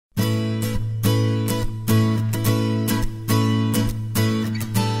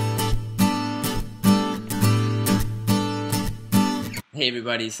Hey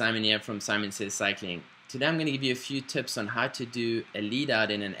everybody, Simon here from Simon Says Cycling. Today I'm going to give you a few tips on how to do a lead out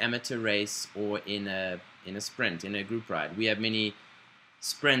in an amateur race or in a sprint, in a group ride. We have many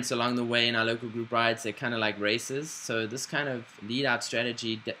sprints along the way in our local group rides. They're kind of like races, so this kind of lead out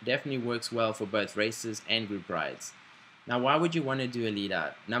strategy definitely works well for both races and group rides. Now, why would you want to do a lead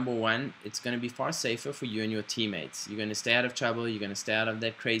out? Number one, it's going to be far safer for you and your teammates. You're going to stay out of trouble, you're going to stay out of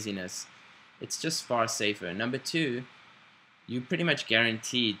that craziness. It's just far safer. Number two, you're pretty much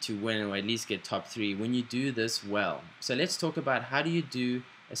guaranteed to win or at least get top 3 when you do this well. So let's talk about how do you do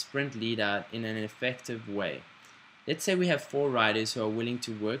a sprint lead out in an effective way. Let's say we have 4 riders who are willing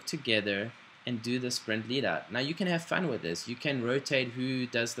to work together and do the sprint lead out. Now you can have fun with this. You can rotate who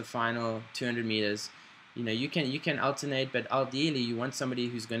does the final 200 meters. You know, you can alternate, but ideally you want somebody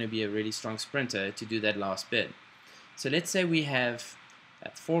who's going to be a really strong sprinter to do that last bit. So let's say we have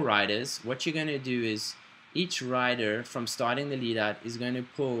 4 riders. What you're going to do is each rider from starting the lead out is going to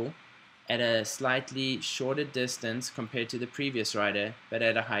pull at a slightly shorter distance compared to the previous rider, but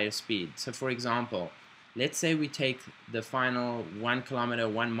at a higher speed. So for example, let's say we take the final 1 kilometer,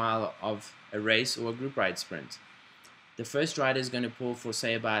 1 mile of a race or a group ride sprint. The first rider is going to pull for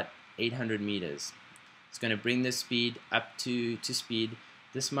say about 800 meters. It's going to bring the speed up to speed.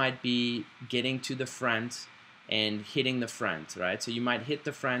 This might be getting to the front and hitting the front, right? So you might hit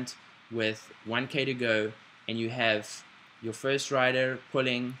the front with 1K to go, and you have your first rider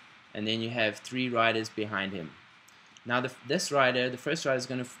pulling, and then you have 3 riders behind him. Now the first rider is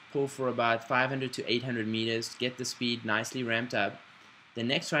going to pull for about 500 to 800 meters, get the speed nicely ramped up. The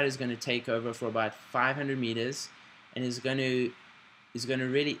next rider is going to take over for about 500 meters, and is going to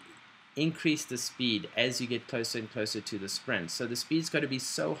really increase the speed as you get closer and closer to the sprint. So the speed's got to be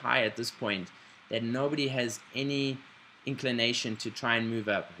so high at this point that nobody has any inclination to try and move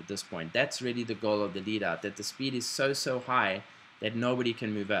up at this point. That's really the goal of the lead out, that the speed is so high that nobody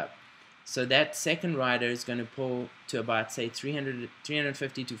can move up. So that second rider is going to pull to about say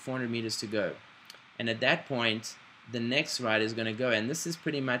 350 to 400 meters to go, and at that point the next rider is going to go, and this is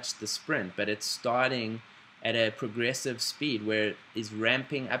pretty much the sprint, but it's starting at a progressive speed where it is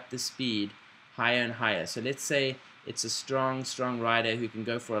ramping up the speed higher and higher. So let's say it's a strong rider who can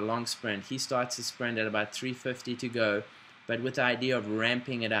go for a long sprint. He starts his sprint at about 350 to go, but with the idea of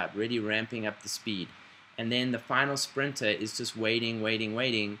ramping it up, really ramping up the speed. And then the final sprinter is just waiting,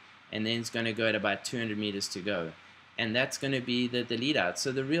 and then it's going to go at about 200 meters to go. And that's going to be the lead out.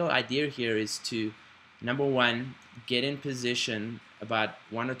 So the real idea here is to, number one, get in position about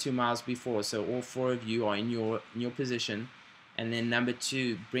 1 or 2 miles before, so all 4 of you are in your position. And then number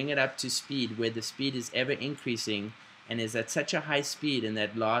 2, bring it up to speed where the speed is ever increasing and is at such a high speed in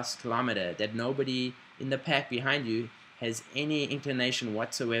that last kilometer that nobody in the pack behind you has any inclination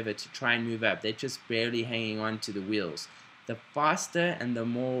whatsoever to try and move up. They're just barely hanging on to the wheels. The faster and the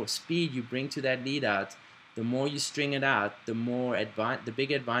more speed you bring to that lead out, the more you string it out, the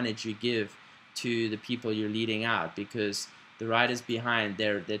big advantage you give to the people you're leading out, because the riders behind,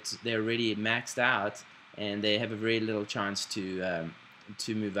 they're already maxed out and they have a very little chance to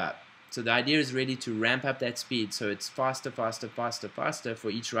move up. So the idea is really to ramp up that speed so it's faster for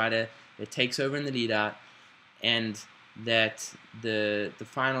each rider that takes over in the lead out, and that the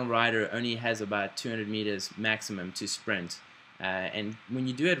final rider only has about 200 meters maximum to sprint. And when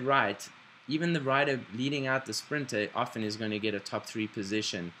you do it right, even the rider leading out the sprinter often is going to get a top 3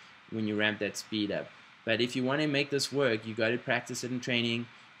 position when you ramp that speed up. But if you want to make this work, you got to practice it in training.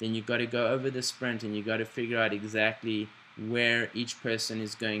 Then you've got to go over the sprint and you've got to figure out exactly where each person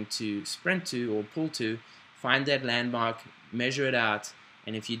is going to sprint to or pull to, find that landmark, measure it out,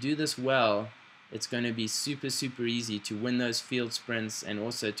 and if you do this well, it's going to be super easy to win those field sprints and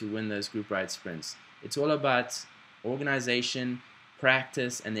also to win those group ride sprints. It's all about organization,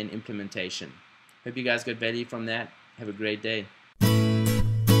 practice, and then implementation. Hope you guys got value from that. Have a great day.